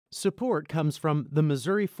Support comes from the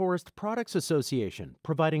Missouri Forest Products Association,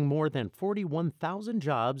 providing more than 41,000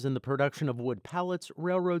 jobs in the production of wood pallets,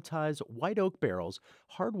 railroad ties, white oak barrels,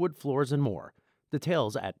 hardwood floors, and more.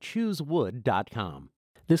 Details at choosewood.com.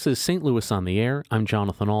 This is St. Louis on the Air. I'm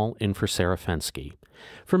Jonathan Ahl, in for Sarah Fensky.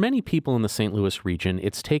 For many people in the St. Louis region,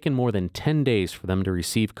 it's taken more than 10 days for them to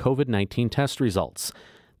receive COVID-19 test results.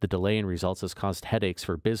 The delay in results has caused headaches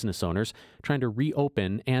for business owners trying to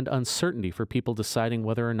reopen and uncertainty for people deciding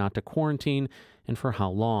whether or not to quarantine and for how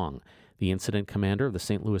long. The incident commander of the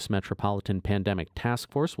St. Louis Metropolitan Pandemic Task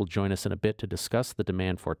Force will join us in a bit to discuss the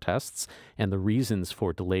demand for tests and the reasons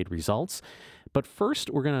for delayed results. But first,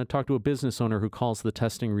 we're going to talk to a business owner who calls the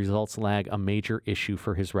testing results lag a major issue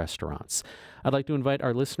for his restaurants. I'd like to invite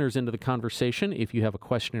our listeners into the conversation. If you have a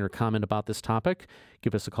question or comment about this topic,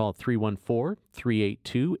 give us a call at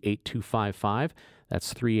 314-382-8255.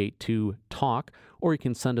 That's 382-TALK. Or you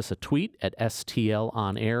can send us a tweet at STL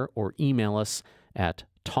On Air or email us at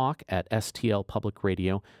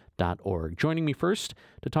talk@stlpublicradio.org. Joining me first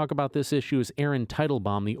to talk about this issue is Aaron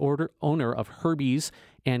Teitelbaum, the owner of Herbie's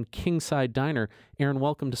and Kingside Diner. Aaron,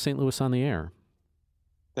 welcome to St. Louis on the Air.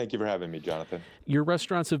 Thank you for having me, Jonathan. Your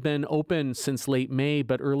restaurants have been open since late May,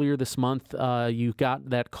 but earlier this month you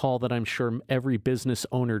got that call that I'm sure every business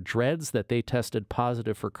owner dreads, that they tested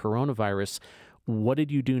positive for coronavirus. What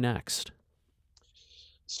did you do next?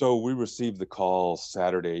 So we received the call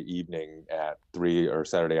Saturday evening at 3 or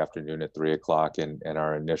Saturday afternoon at 3 o'clock, and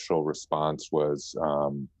our initial response was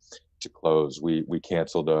to close. We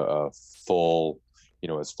canceled a full,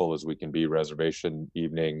 as full as we can be reservation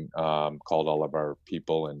evening, called all of our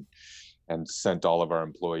people and sent all of our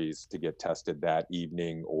employees to get tested that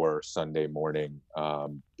evening or Sunday morning,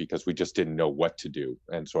 because we just didn't know what to do.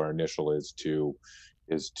 And so our initial is to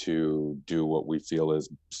do what we feel is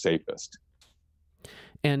safest.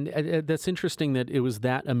 And that's interesting that it was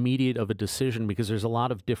that immediate of a decision, because there's a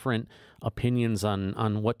lot of different opinions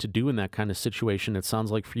on what to do in that kind of situation. It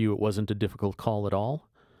sounds like for you, it wasn't a difficult call at all.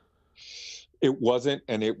 It wasn't,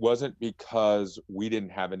 and it wasn't because we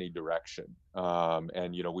didn't have any direction.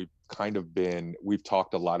 And we've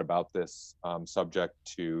talked a lot about this subject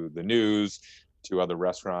to the news, to other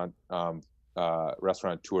restaurant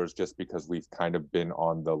tours, just because we've kind of been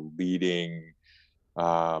on the leading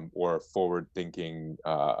or forward-thinking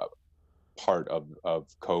part of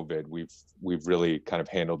COVID. We've really kind of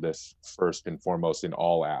handled this first and foremost in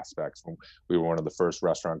all aspects. We were one of the first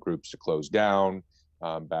restaurant groups to close down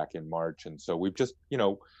back in March, and so we've just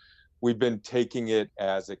we've been taking it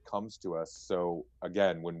as it comes to us. So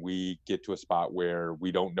again, when we get to a spot where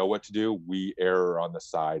we don't know what to do, we err on the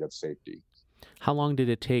side of safety. How long did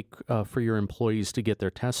it take for your employees to get their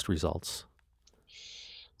test results?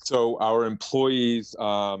 So our employees,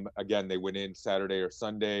 again, they went in Saturday or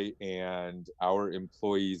Sunday, and our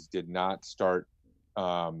employees did not start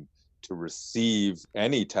to receive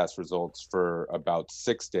any test results for about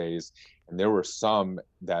 6 days. And there were some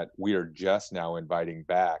that we are just now inviting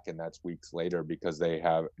back, and that's weeks later, because they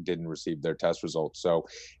didn't receive their test results. So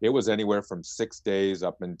it was anywhere from 6 days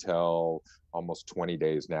up until almost 20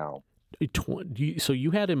 days now. So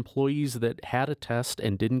you had employees that had a test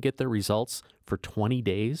and didn't get their results for 20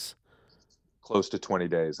 days? Close to 20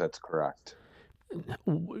 days, that's correct.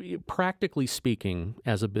 Practically speaking,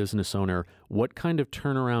 as a business owner, what kind of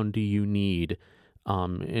turnaround do you need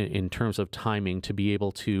in terms of timing to be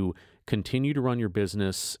able to continue to run your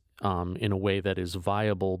business in a way that is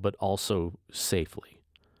viable but also safely?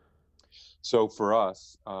 So for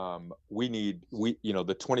us, the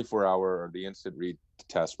 24-hour or the instant read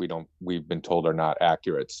tests we've been told are not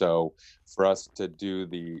accurate. So for us to do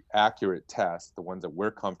the accurate tests, the ones that we're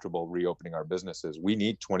comfortable reopening our businesses, we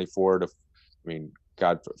need 24 to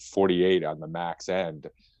 48 on the max end.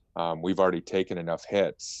 We've already taken enough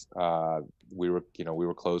hits. We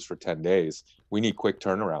were closed for 10 days. We need quick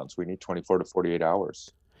turnarounds. We need 24 to 48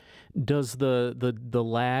 hours. Does the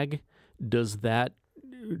lag, does that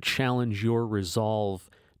challenge your resolve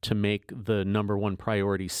to make the number one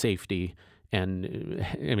priority safety? And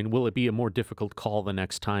will it be a more difficult call the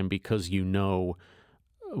next time because you know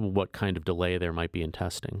what kind of delay there might be in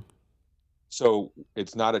testing? So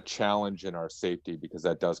it's not a challenge in our safety, because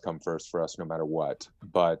that does come first for us no matter what.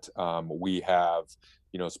 But we have,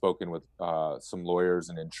 spoken with some lawyers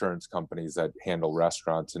and insurance companies that handle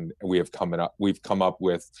restaurants, and we've come up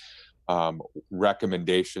with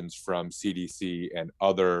recommendations from CDC and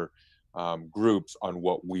other groups on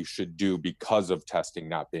what we should do because of testing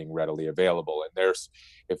not being readily available. And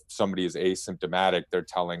if somebody is asymptomatic, they're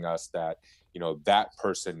telling us that, that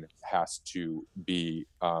person has to be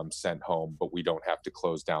sent home, but we don't have to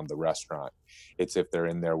close down the restaurant. It's if they're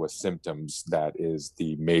in there with symptoms that is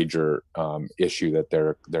the major issue that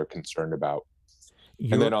they're concerned about.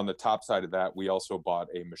 And then on the top side of that, we also bought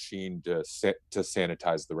a machine to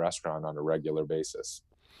sanitize the restaurant on a regular basis.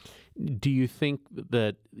 Do you think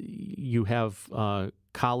that you have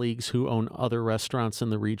colleagues who own other restaurants in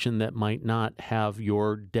the region that might not have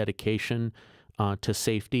your dedication to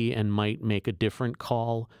safety and might make a different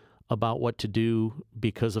call about what to do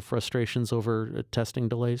because of frustrations over testing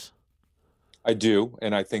delays? I do,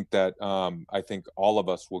 and I think that I think all of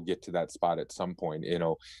us will get to that spot at some point.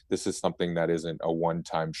 This is something that isn't a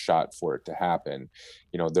one-time shot for it to happen.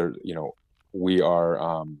 We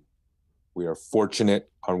are fortunate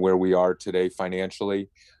on where we are today financially,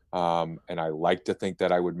 and I like to think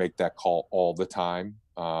that I would make that call all the time.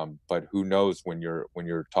 But who knows when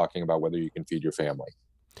you're talking about whether you can feed your family.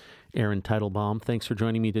 Aaron Teitelbaum, thanks for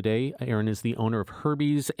joining me today. Aaron is the owner of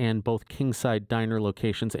Herbie's and both Kingside Diner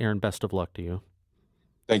locations. Aaron, best of luck to you.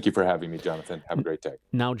 Thank you for having me, Jonathan. Have a great day.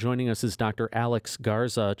 Now joining us is Dr. Alex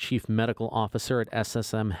Garza, Chief Medical Officer at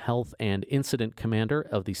SSM Health and Incident Commander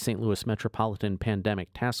of the St. Louis Metropolitan Pandemic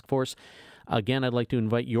Task Force. Again, I'd like to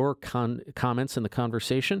invite your comments in the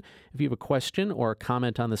conversation. If you have a question or a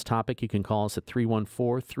comment on this topic, you can call us at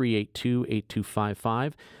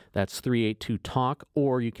 314-382-8255. That's 382-TALK,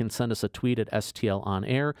 or you can send us a tweet at STL On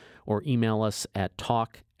Air or email us at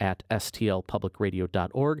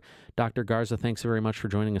talk@stlpublicradio.org. Dr. Garza, thanks very much for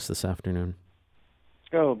joining us this afternoon.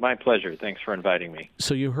 Oh, my pleasure. Thanks for inviting me.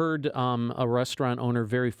 So you heard a restaurant owner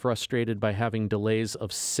very frustrated by having delays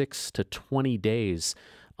of 6 to 20 days.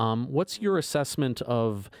 What's your assessment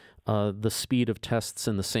of the speed of tests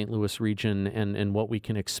in the St. Louis region and what we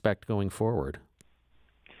can expect going forward?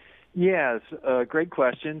 Yes, great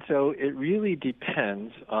question. So it really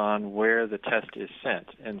depends on where the test is sent.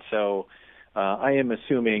 And so I am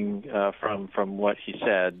assuming from what he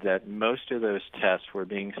said that most of those tests were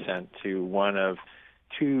being sent to one of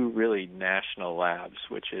two really national labs,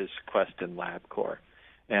 which is Quest and LabCorp.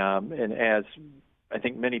 And as I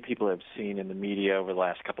think many people have seen in the media over the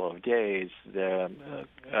last couple of days,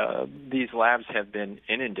 these labs have been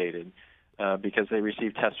inundated because they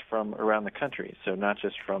receive tests from around the country. So not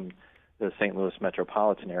just from the St. Louis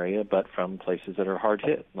metropolitan area, but from places that are hard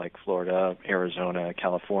hit, like Florida, Arizona,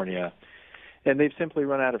 California. And they've simply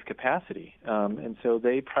run out of capacity. And so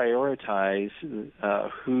they prioritize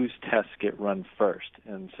whose tests get run first.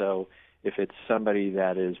 And so if it's somebody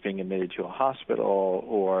that is being admitted to a hospital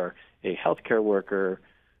or a healthcare worker,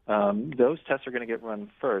 those tests are going to get run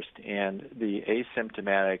first, and the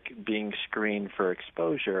asymptomatic being screened for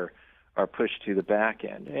exposure are pushed to the back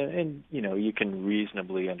end. And you can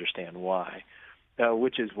reasonably understand why,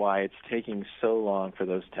 which is why it's taking so long for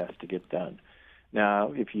those tests to get done.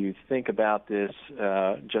 Now, if you think about this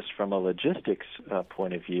just from a logistics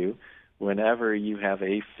point of view, whenever you have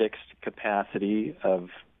a fixed capacity of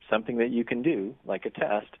something that you can do, like a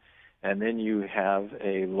test, and then you have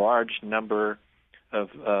a large number of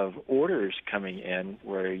orders coming in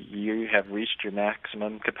where you have reached your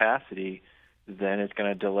maximum capacity, then it's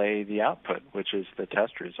going to delay the output, which is the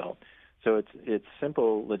test result. So it's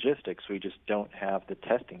simple logistics. We just don't have the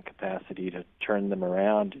testing capacity to turn them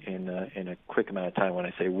around in a quick amount of time. When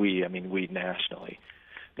I say we, I mean we nationally.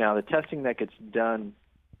 Now, the testing that gets done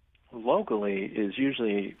locally is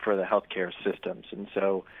usually for the healthcare systems. And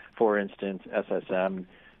so, for instance, SSM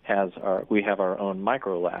we have our own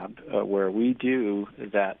micro lab where we do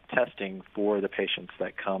that testing for the patients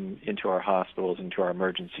that come into our hospitals, into our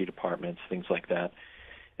emergency departments, things like that.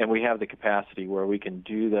 And we have the capacity where we can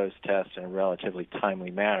do those tests in a relatively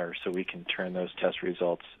timely manner, so we can turn those test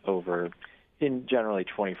results over in generally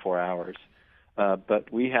 24 hours.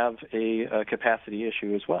 But we have a capacity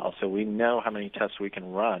issue as well, so we know how many tests we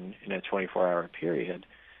can run in a 24-hour period.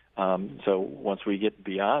 So once we get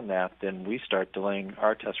beyond that, then we start delaying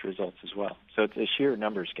our test results as well. So it's a sheer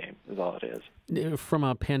numbers game is all it is. From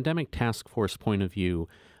a pandemic task force point of view,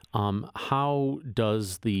 how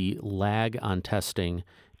does the lag on testing,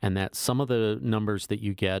 and that some of the numbers that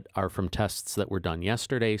you get are from tests that were done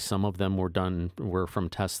yesterday, some of them were from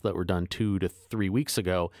tests that were done 2 to 3 weeks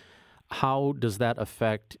ago, how does that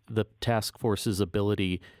affect the task force's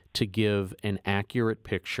ability to give an accurate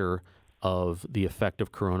picture of the effect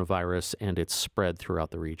of coronavirus and its spread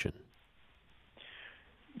throughout the region?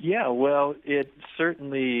 Yeah, well, it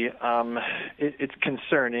certainly it's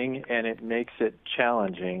concerning, and it makes it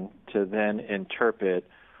challenging to then interpret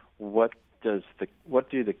what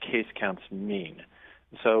do the case counts mean?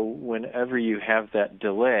 So whenever you have that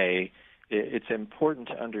delay, it's important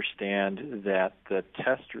to understand that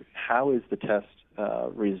how is the test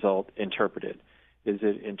result interpreted? Is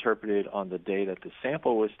it interpreted on the day that the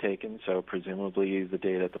sample was taken, so presumably the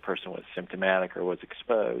day that the person was symptomatic or was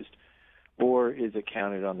exposed, or is it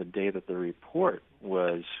counted on the day that the report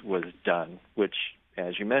was done, which,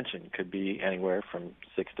 as you mentioned, could be anywhere from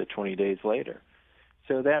 6 to 20 days later?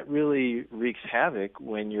 So that really wreaks havoc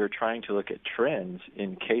when you're trying to look at trends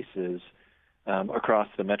in cases across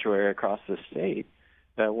the metro area, across the state,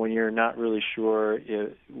 when you're not really sure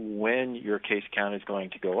when your case count is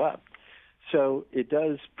going to go up. So it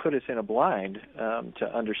does put us in a blind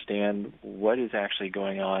to understand what is actually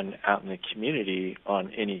going on out in the community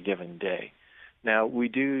on any given day. Now, we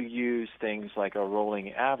do use things like a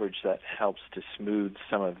rolling average that helps to smooth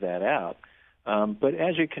some of that out. But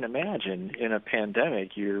as you can imagine, in a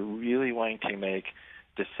pandemic, you're really wanting to make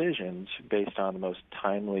decisions based on the most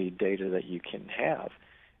timely data that you can have.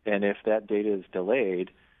 And if that data is delayed,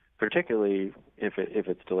 particularly if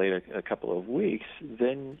it's delayed a couple of weeks,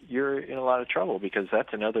 then you're in a lot of trouble because that's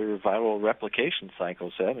another viral replication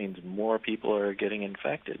cycle. So that means more people are getting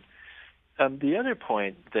infected. The other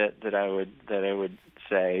point that I would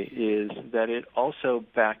say is that it also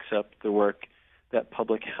backs up the work that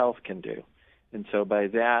public health can do. And so by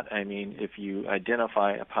that, I mean if you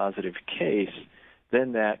identify a positive case,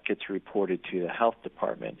 then that gets reported to the health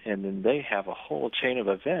department, and then they have a whole chain of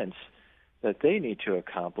events that they need to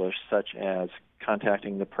accomplish, such as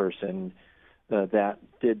contacting the person that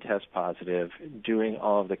did test positive, doing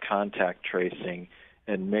all of the contact tracing,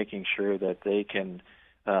 and making sure that they can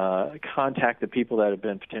contact the people that have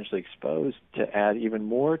been potentially exposed to add even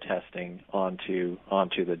more testing onto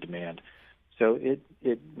the demand. So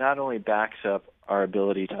it not only backs up our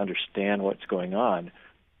ability to understand what's going on,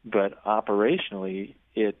 but operationally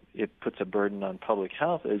it puts a burden on public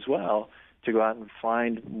health as well to go out and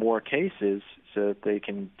find more cases so that they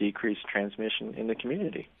can decrease transmission in the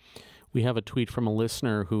community. We have a tweet from a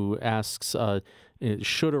listener who asks,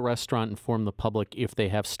 should a restaurant inform the public if they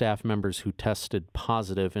have staff members who tested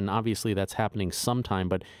positive? And obviously that's happening sometime,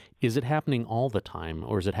 but is it happening all the time,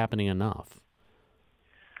 or is it happening enough?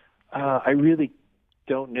 I really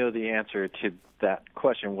don't know the answer to that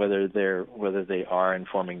question, whether they are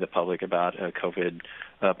informing the public about a COVID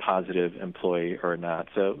positive employee or not.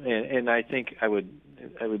 So, and I think I would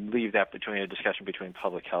leave that between a discussion between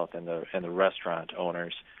public health and the restaurant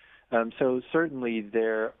owners. So certainly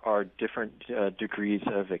there are different degrees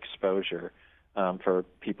of exposure for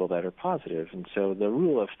people that are positive, and so the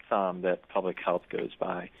rule of thumb that public health goes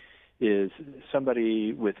by is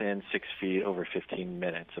somebody within 6 feet over 15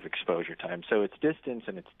 minutes of exposure time. So it's distance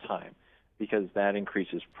and it's time, because that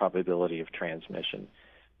increases probability of transmission.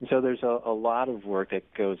 And so there's a lot of work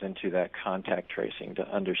that goes into that contact tracing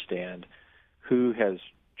to understand who has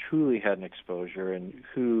truly had an exposure and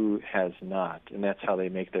who has not. And that's how they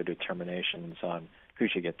make their determinations on who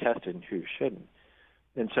should get tested and who shouldn't.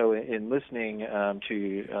 And so in listening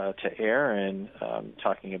to Aaron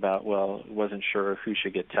talking about, well, wasn't sure who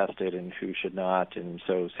should get tested and who should not, and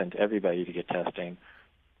so sent everybody to get testing,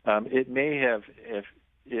 it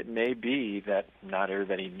may be that not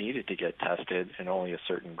everybody needed to get tested and only a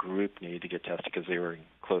certain group needed to get tested because they were in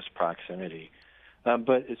close proximity.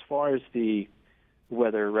 But as far as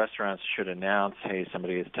whether restaurants should announce, hey,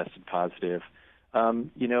 somebody has tested positive,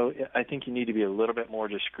 I think you need to be a little bit more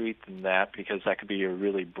discreet than that, because that could be a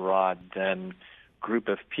really broad then group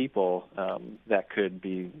of people that could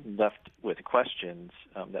be left with questions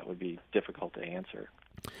that would be difficult to answer.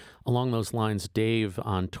 Along those lines, Dave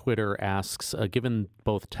on Twitter asks, given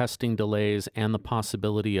both testing delays and the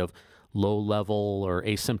possibility of low-level or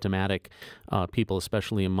asymptomatic people,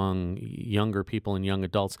 especially among younger people and young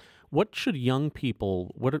adults, what should young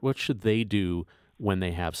people, what should they do when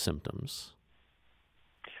they have symptoms?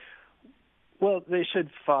 Well, they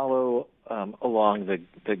should follow along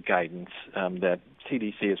the guidance that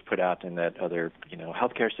CDC has put out and that other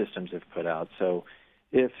healthcare systems have put out. So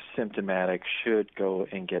if symptomatic, should go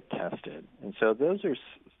and get tested. And so those are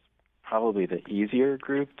probably the easier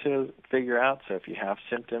group to figure out. So if you have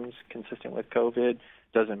symptoms consistent with COVID,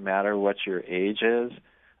 doesn't matter what your age is,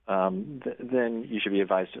 then you should be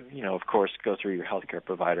advised to, of course, go through your healthcare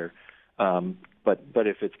provider. But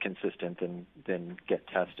if it's consistent, then get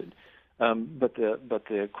tested. But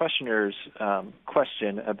the questioner's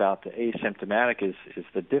question about the asymptomatic is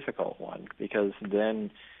the difficult one, because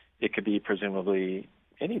then it could be presumably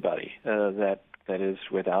anybody that is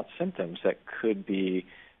without symptoms that could be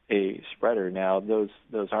a spreader. Now, those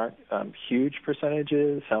aren't huge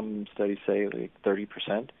percentages. Some studies say like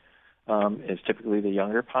 30%. is typically the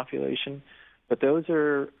younger population. But those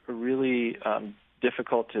are really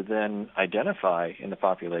difficult to then identify in the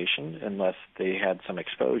population unless they had some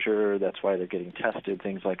exposure. That's why they're getting tested,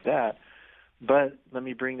 things like that. But let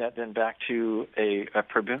me bring that then back to a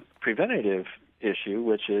preventative issue,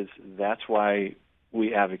 which is that's why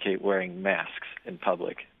we advocate wearing masks in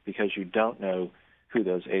public, because you don't know who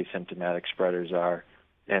those asymptomatic spreaders are,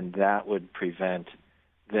 and that would prevent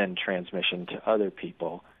then transmission to other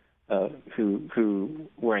people who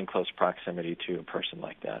were in close proximity to a person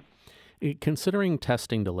like that. Considering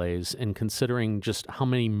testing delays and considering just how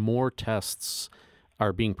many more tests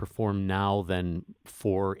are being performed now than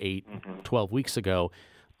 4, 8, 12 weeks ago,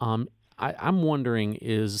 I'm wondering,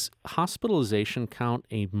 is hospitalization count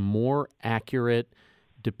a more accurate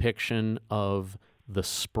depiction of the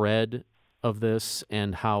spread of this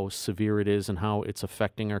and how severe it is and how it's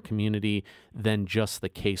affecting our community than just the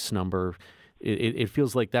case number? It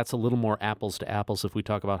feels like that's a little more apples to apples if we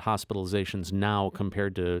talk about hospitalizations now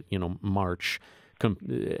compared to March,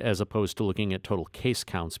 as opposed to looking at total case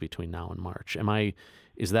counts between now and March.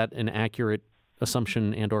 Is that an accurate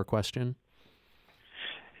assumption and or question?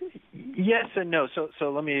 Yes and no.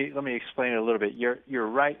 So let me explain it a little bit. You're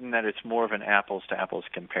right in that it's more of an apples to apples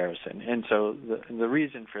comparison. And so the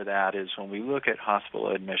reason for that is when we look at hospital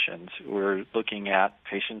admissions, we're looking at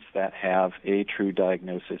patients that have a true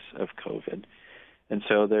diagnosis of COVID. And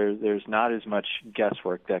so there's not as much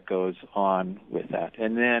guesswork that goes on with that.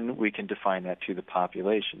 And then we can define that to the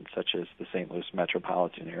population, such as the St. Louis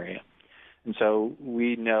metropolitan area. And so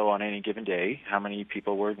we know on any given day how many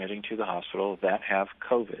people we're admitting to the hospital that have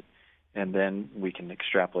COVID, and then we can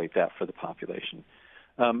extrapolate that for the population.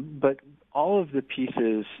 But all of the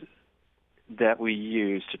pieces that we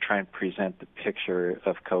use to try and present the picture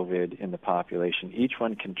of COVID in the population, each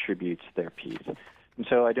one contributes their piece. And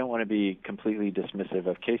so I don't want to be completely dismissive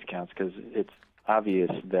of case counts, because it's obvious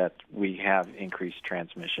that we have increased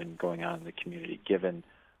transmission going on in the community, given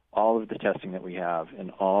all of the testing that we have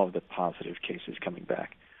and all of the positive cases coming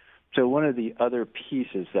back. So one of the other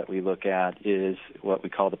pieces that we look at is what we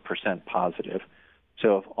call the percent positive.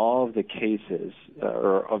 So of all of the cases,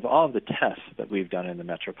 or of all of the tests that we've done in the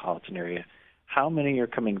metropolitan area, how many are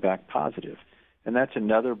coming back positive? And that's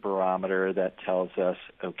another barometer that tells us,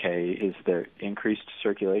 okay, is there increased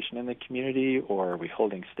circulation in the community, or are we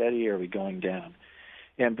holding steady, or are we going down?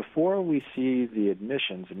 And before we see the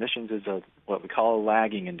admissions is what we call a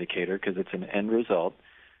lagging indicator, because it's an end result.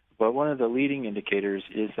 But one of the leading indicators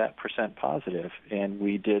is that percent positive, and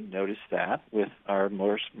we did notice that with our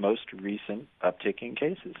most recent uptick in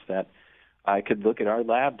cases, that I could look at our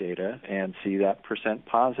lab data and see that percent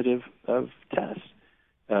positive of tests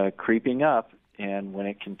creeping up. And when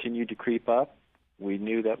it continued to creep up, we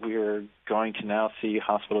knew that we were going to now see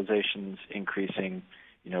hospitalizations increasing,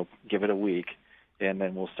 give it a week, and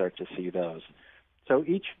then we'll start to see those. So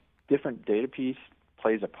each different data piece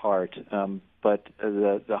plays a part, but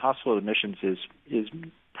the hospital admissions is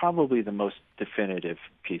probably the most definitive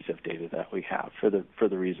piece of data that we have for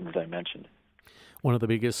the reasons I mentioned. One of the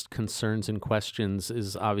biggest concerns and questions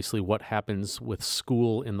is obviously what happens with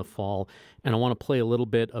school in the fall. And I want to play a little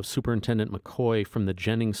bit of Superintendent McCoy from the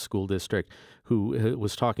Jennings School District, who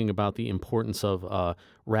was talking about the importance of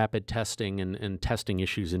rapid testing and testing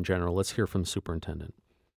issues in general. Let's hear from the superintendent.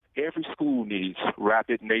 Every school needs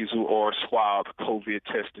rapid nasal or swab COVID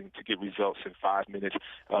testing to get results in 5 minutes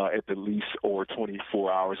at the least, or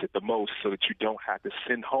 24 hours at the most, so that you don't have to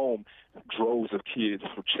send home droves of kids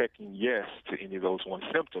for checking yes to any of those one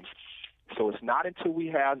symptoms. So it's not until we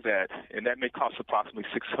have that, and that may cost approximately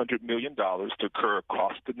 $600 million to occur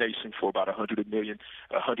across the nation for about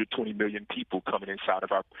 120 million people coming inside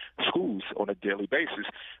of our schools on a daily basis.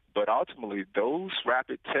 But ultimately, those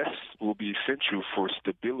rapid tests will be essential for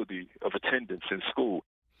stability of attendance in school.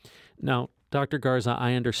 Now, Dr. Garza,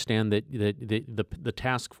 I understand that the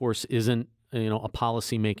task force isn't a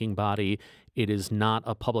policy-making body. It is not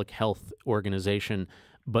a public health organization.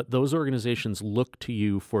 But those organizations look to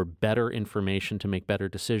you for better information to make better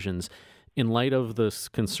decisions. In light of the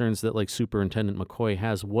concerns that Superintendent McCoy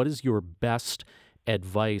has, what is your best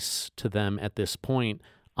advice to them at this point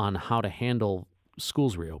on how to handle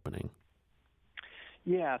schools reopening?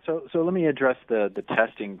 Yeah, so let me address the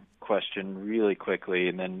testing question really quickly,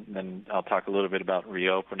 and then I'll talk a little bit about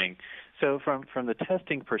reopening. So from the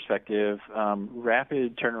testing perspective,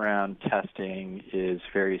 rapid turnaround testing is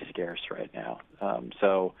very scarce right now.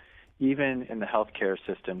 So even in the healthcare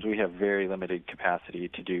systems, we have very limited capacity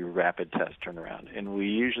to do rapid test turnaround, and we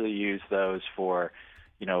usually use those for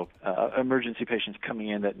emergency patients coming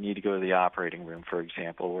in that need to go to the operating room, for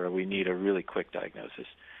example, where we need a really quick diagnosis.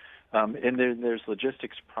 And there's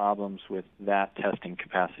logistics problems with that testing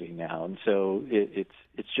capacity now, and so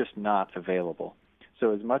it's just not available.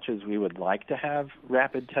 So as much as we would like to have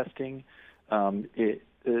rapid testing, the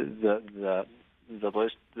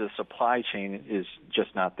supply chain is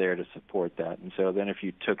just not there to support that. And so then if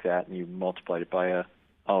you took that and you multiplied it by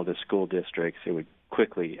all the school districts, it would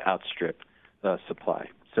quickly outstrip supply.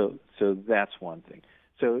 So that's one thing.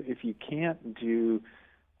 So if you can't do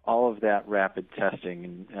all of that rapid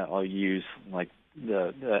testing, and I'll use like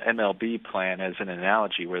the MLB plan as an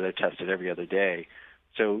analogy where they're tested every other day.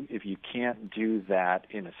 So if you can't do that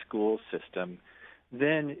in a school system,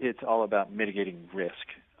 then it's all about mitigating risk.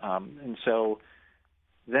 And so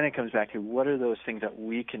then it comes back to what are those things that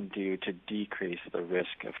we can do to decrease the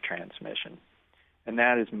risk of transmission? And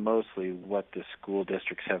that is mostly what the school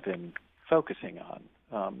districts have been focusing on.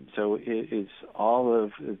 So it is all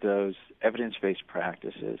of those evidence-based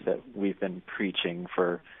practices that we've been preaching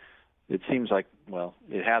for, it seems like, well,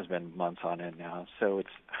 it has been months on end now. So it's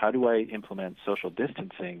how do I implement social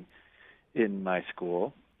distancing in my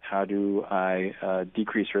school? How do I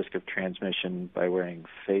decrease risk of transmission by wearing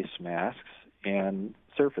face masks and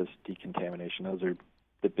surface decontamination? Those are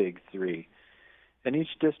the big three. And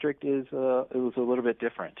each district is it was a little bit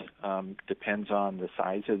different. Depends on the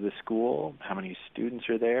size of the school, how many students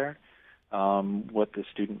are there, what the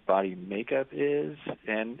student body makeup is,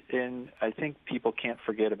 and I think people can't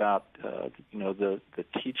forget about the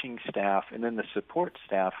teaching staff and then the support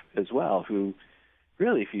staff as well. Who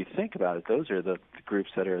really, if you think about it, those are the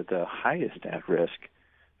groups that are the highest at risk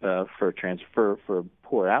for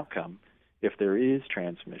poor outcome if there is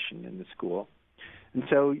transmission in the school. And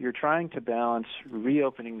so you're trying to balance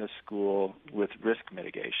reopening the school with risk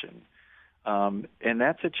mitigation, and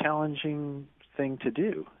that's a challenging thing to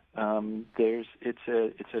do.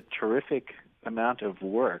 It's a terrific amount of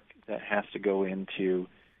work that has to go into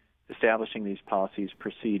establishing these policies,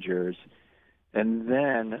 procedures, and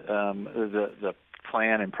then the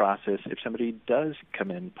plan and process. If somebody does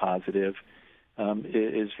come in positive,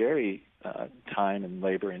 is very time and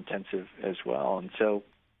labor intensive as well, and so.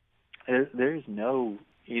 There's no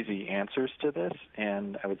easy answers to this,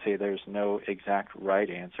 and I would say there's no exact right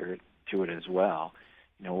answer to it as well.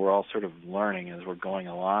 We're all sort of learning as we're going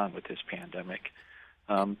along with this pandemic.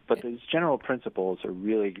 But these general principles are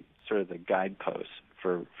really sort of the guideposts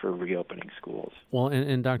for reopening schools. Well,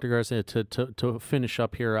 and Dr. Garza, to finish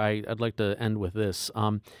up here, I'd like to end with this.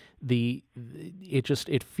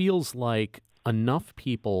 It feels like enough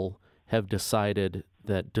people have decided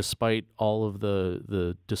that despite all of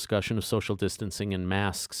the discussion of social distancing and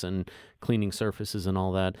masks and cleaning surfaces and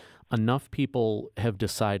all that, enough people have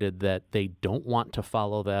decided that they don't want to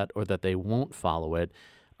follow that or that they won't follow it.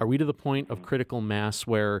 Are we to the point of critical mass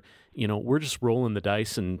where, we're just rolling the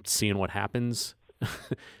dice and seeing what happens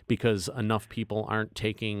because enough people aren't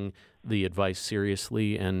taking the advice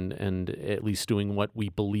seriously and at least doing what we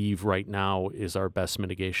believe right now is our best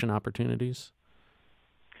mitigation opportunities?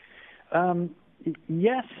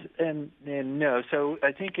 Yes and no. So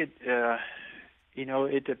I think it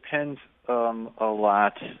depends a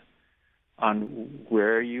lot on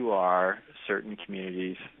where you are, certain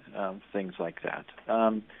communities, things like that.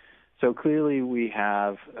 So clearly we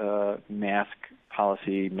have mask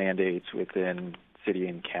policy mandates within city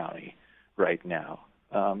and county right now.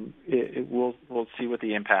 We'll see what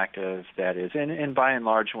the impact of that is, and by and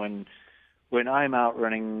large, when I'm out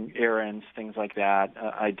running errands, things like that,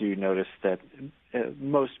 I do notice that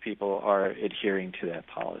most people are adhering to that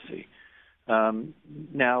policy.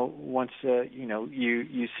 Now, once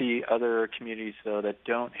you see other communities though that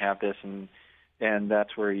don't have this, and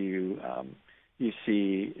that's where you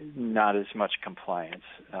see not as much compliance,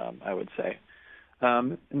 I would say.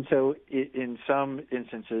 And so in some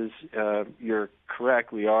instances, you're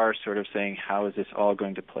correct. We are sort of saying, how is this all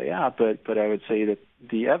going to play out? But I would say that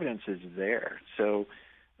the evidence is there. So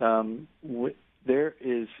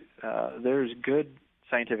there's good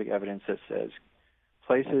scientific evidence that says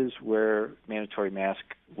places where mandatory mask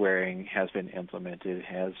wearing has been implemented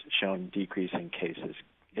has shown decrease in cases.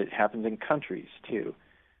 It happens in countries, too.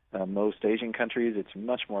 Most Asian countries, it's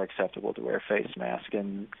much more acceptable to wear face masks,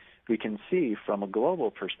 and we can see from a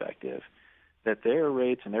global perspective that their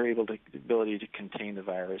rates and their ability to contain the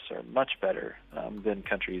virus are much better than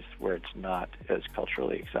countries where it's not as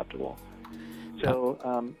culturally acceptable. So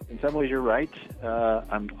in some ways you're right.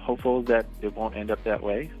 I'm hopeful that it won't end up that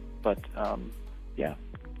way, but yeah.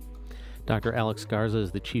 Dr. Alex Garza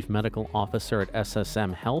is the Chief Medical Officer at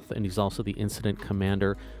SSM Health, and he's also the Incident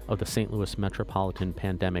Commander of the St. Louis Metropolitan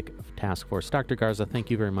Pandemic Task Force. Dr. Garza,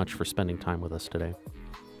 thank you very much for spending time with us today.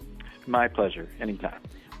 My pleasure. Anytime.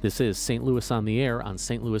 This is St. Louis on the Air on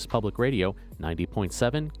St. Louis Public Radio,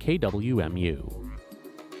 90.7 KWMU.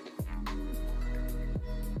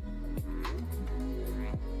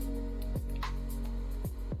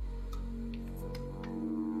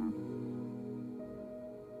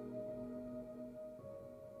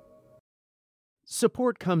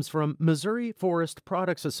 Support comes from Missouri Forest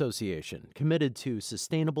Products Association, committed to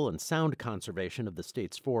sustainable and sound conservation of the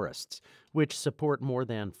state's forests, which support more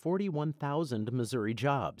than 41,000 Missouri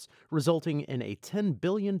jobs, resulting in a $10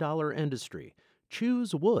 billion industry.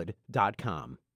 ChooseWood.com.